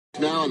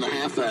Now on the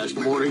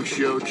Half-Assed Morning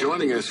Show,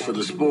 joining us for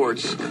the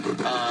sports,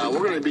 we're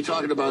going to be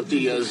talking about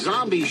the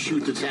zombie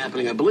shoot that's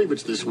happening. I believe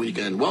it's this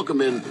weekend. Welcome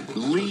in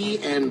Lee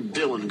and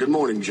Dylan. Good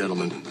morning,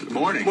 gentlemen. Good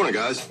morning. Good morning,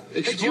 guys.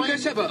 Hey, do you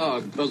guys have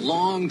a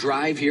long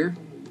drive here?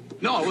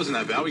 No, it wasn't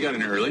that bad. We got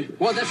in early.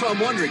 Well, that's what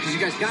I'm wondering, because you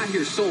guys got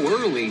here so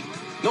early.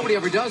 Nobody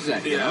ever does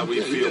that. Yeah,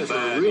 we feel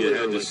bad. really You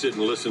had early. to sit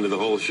and listen to the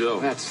whole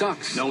show. That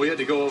sucks. No, we had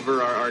to go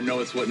over our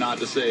notes, what not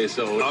to say,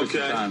 so it took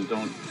some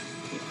time.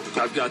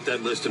 I've got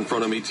that list in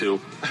front of me,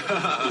 too.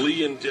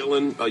 Lee and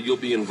Dylan, you'll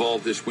be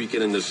involved this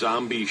weekend in the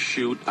zombie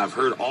shoot. I've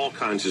heard all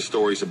kinds of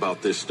stories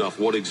about this stuff.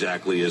 What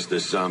exactly is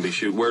this zombie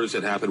shoot? Where does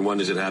it happen? When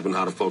does it happen?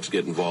 How do folks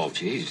get involved?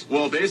 Jeez.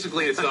 Well,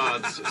 basically, it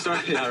starts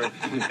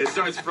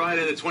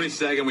Friday the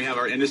 22nd. We have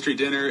our industry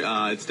dinner.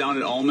 It's down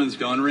at Allman's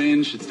Gun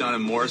Range. It's down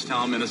in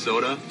Morristown,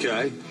 Minnesota.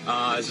 Okay.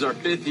 This is our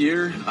 5th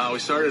year. We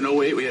started in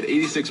 2008. We had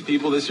 86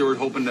 people. This year, we're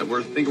thinking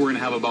we're going to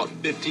have about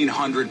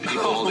 1,500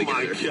 people all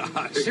together. Oh, my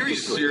God.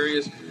 Seriously?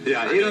 Serious?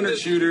 Yeah, 800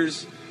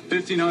 shooters,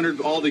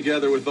 1,500 all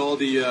together with all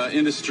the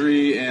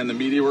industry and the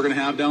media we're going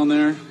to have down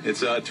there.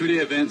 It's a 2-day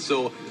event,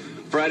 so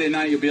Friday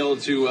night you'll be able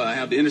to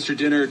have the industry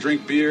dinner,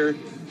 drink beer,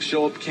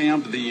 show up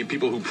camp. The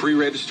people who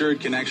pre-registered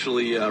can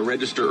actually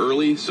register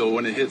early, so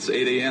when it hits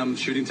 8 a.m.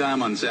 shooting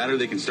time on Saturday,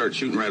 they can start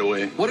shooting right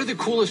away. What are the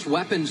coolest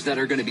weapons that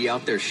are going to be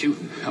out there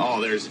shooting?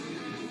 Oh, there's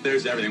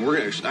everything. We're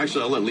gonna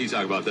actually, I'll let Lee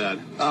talk about that.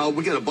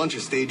 We got a bunch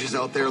of stages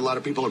out there. A lot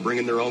of people are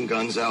bringing their own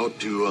guns out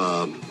to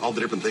all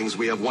the different things.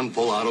 We have one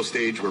full auto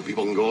stage where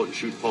people can go out and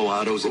shoot full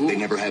autos that they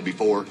never had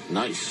before.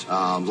 Nice.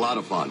 A lot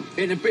of fun.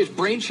 And is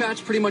brain shots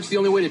pretty much the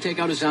only way to take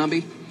out a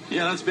zombie?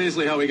 Yeah, that's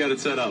basically how we got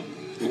it set up.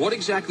 What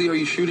exactly are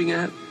you shooting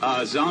at?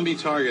 Zombie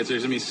targets.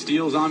 There's going to be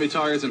steel zombie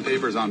targets and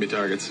paper zombie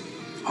targets.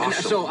 And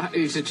so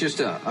is it just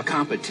a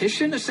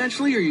competition,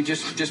 essentially, or you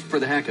just for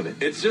the heck of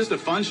it? It's just a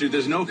fun shoot.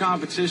 There's no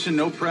competition,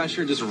 no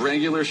pressure, just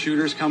regular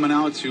shooters coming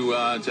out to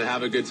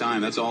have a good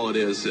time. That's all it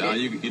is.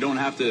 You don't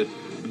have to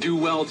do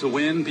well to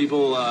win.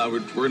 People,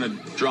 we're going to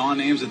draw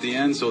names at the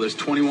end, so there's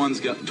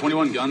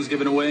 21 guns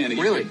given away, and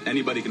Really?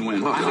 Anybody can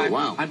win.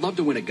 Wow. I'd love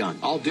to win a gun.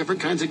 All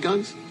different kinds of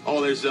guns? Oh,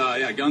 there's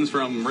guns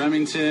from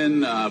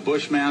Remington,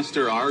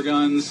 Bushmaster, our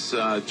guns,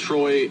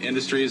 Troy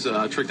Industries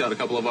tricked out a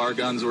couple of our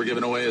guns we're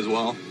giving away as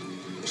well.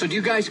 So do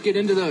you guys get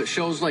into the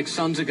shows like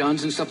Sons of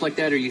Guns and stuff like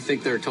that, or you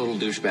think they're total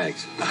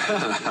douchebags?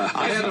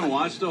 I haven't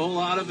watched a whole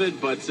lot of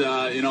it, but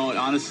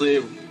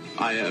honestly,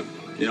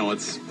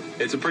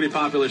 it's a pretty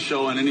popular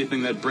show, and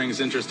anything that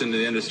brings interest into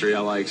the industry, I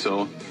like.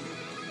 So,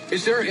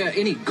 is there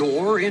any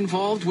gore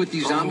involved with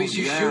these zombies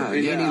you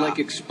shoot? Any like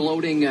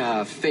exploding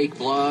fake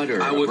blood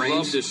or I would brains?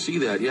 love to see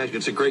that. Yeah,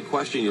 it's a great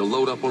question. You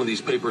load up one of these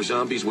paper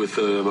zombies with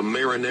a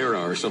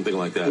marinara or something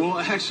like that. Well,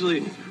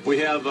 actually, we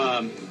have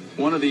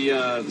one of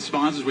the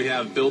sponsors. We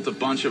have built a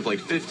bunch of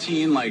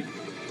 15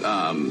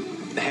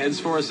 heads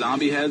for us,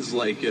 zombie heads,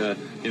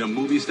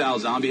 movie-style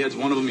zombie heads.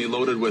 One of them he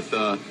loaded with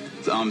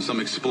some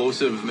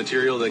explosive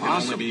material that can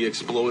only be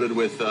exploded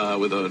with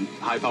a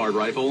high-powered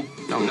rifle.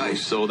 Oh,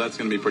 nice. So that's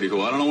going to be pretty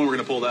cool. I don't know when we're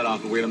going to pull that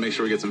off, but we're going to make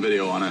sure we get some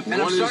video on it. And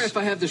I'm sorry if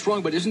I have this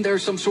wrong, but isn't there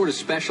some sort of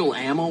special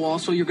ammo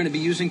also you're going to be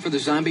using for the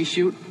zombie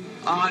shoot?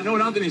 No,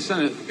 not any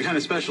kind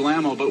of special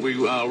ammo, but we're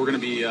going to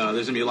be there's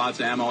going to be lots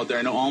of ammo out there.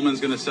 I know Allman's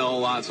going to sell a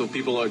lot, so if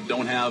people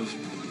don't have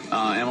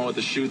ammo at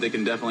the shoot, they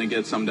can definitely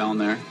get some down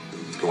there.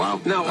 Wow.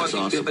 Now, that's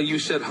awesome. You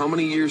said how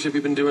many years have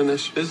you been doing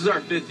this? This is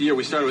our 5th year.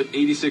 We started with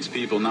 86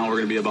 people. Now we're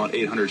going to be about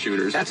 800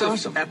 shooters. That's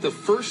awesome. At the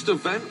first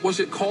event, was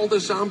it called a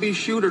zombie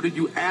shoot, or did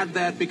you add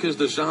that because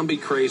the zombie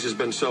craze has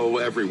been so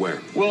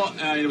everywhere? Well,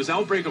 it was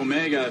Outbreak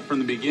Omega from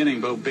the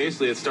beginning, but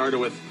basically it started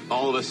with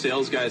all of us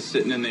sales guys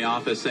sitting in the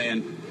office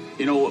saying,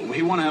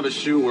 we want to have a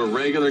shoot where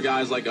regular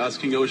guys like us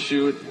can go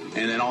shoot,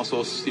 and then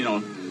also,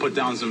 put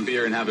down some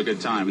beer and have a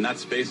good time. And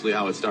that's basically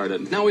how it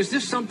started. Now, is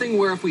this something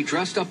where if we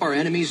dressed up our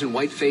enemies in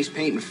white face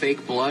paint and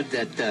fake blood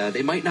that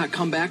they might not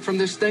come back from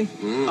this thing?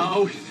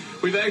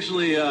 We've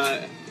actually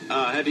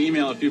had to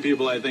email a few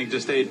people, I think,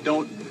 just, hey,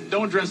 don't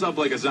dress up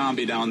like a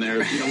zombie down there.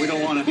 We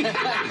don't want to.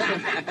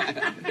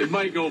 It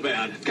might go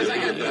bad. Because I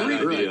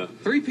got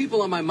three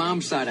people on my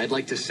mom's side I'd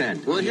like to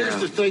send. Well, here's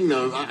the thing,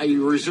 though. Are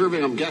you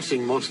reserving, I'm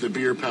guessing, most of the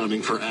beer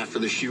pounding for after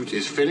the shoot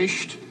is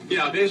finished?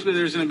 Yeah, basically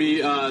there's going to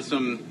be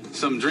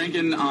some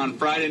drinking on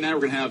Friday night. We're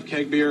going to have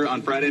keg beer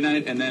on Friday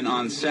night. And then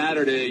on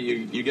Saturday,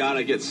 you got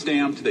to get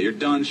stamped that you're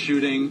done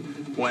shooting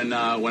when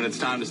it's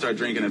time to start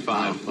drinking at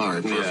 5. All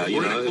right, perfect. Yeah,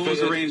 we're going to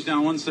close the range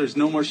down. Once there's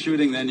no more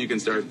shooting, then you can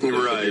start.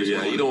 Right,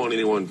 yeah. You don't want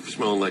anyone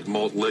smelling like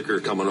malt liquor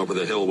coming over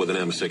the hill with an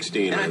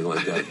M16 or anything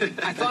like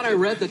that. I thought I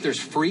read that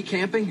there's free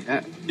camping.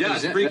 Yeah,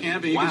 it's free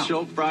camping. You can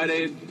show up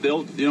Friday.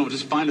 They'll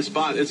just find a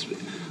spot. You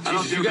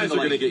guys are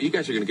going to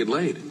get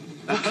laid.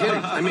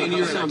 I mean,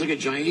 it sounds like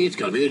it's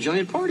going to be a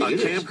giant party. A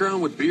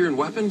campground with beer and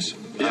weapons?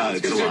 Yeah,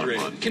 it's a lot of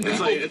fun.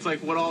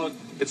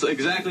 It's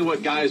exactly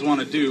what guys want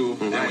to do,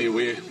 and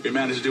we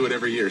manage to do it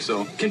every year.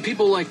 So, can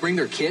people bring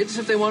their kids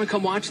if they want to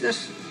come watch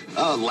this?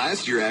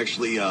 Last year,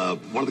 actually,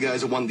 one of the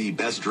guys that won the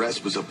best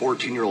dress was a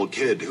 14-year-old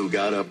kid who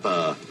got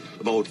up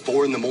about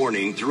 4 in the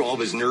morning, threw all of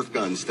his Nerf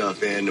gun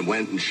stuff in, and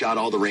went and shot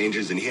all the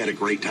ranges, and he had a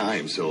great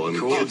time. So, I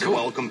mean, kids are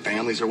welcome,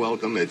 families are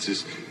welcome. It's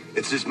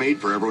just made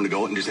for everyone to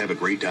go out and just have a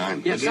great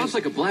time. Yeah, it sounds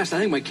like a blast. I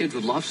think my kids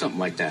would love something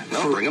like that.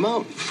 No, bring them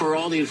out. For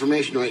all the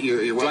information, right, your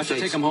website. Do I have to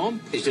take them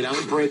home? Is it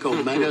Outbreak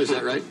Omega? Is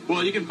that right?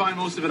 Well, you can find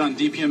most of it on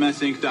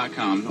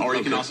dpmsinc.com, or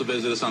you can also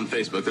visit us on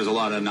Facebook. There's a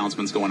lot of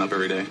announcements going up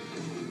every day.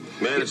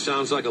 Man, it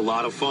sounds like a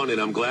lot of fun,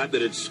 and I'm glad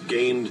that it's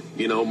gained,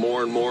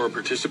 more and more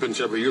participants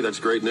every year. That's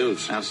great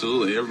news.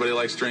 Absolutely. Everybody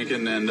likes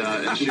drinking and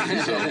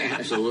shooting. So.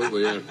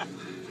 Absolutely, yeah.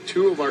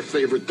 Two of our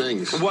favorite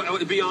things.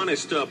 To be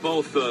honest,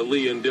 both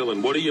Lee and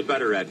Dylan, what are you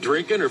better at,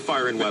 drinking or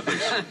firing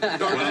weapons?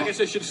 I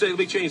guess I should say, let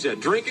me change that.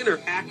 Drinking or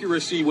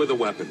accuracy with a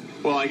weapon?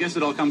 Well, I guess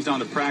it all comes down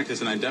to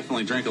practice, and I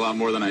definitely drink a lot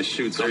more than I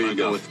shoot, so I'm going to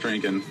go with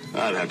drinking.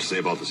 I'd have to say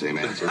about the same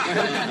answer.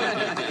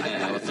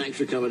 Well, thanks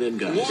for coming in,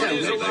 guys. One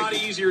is a lot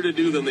easier to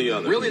do than the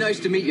other. Really nice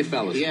to meet you,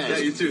 fellas. Yeah,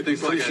 you too.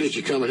 Thanks a lot, guys. Appreciate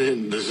you coming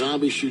in. The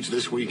Zombie Shoots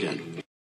this weekend.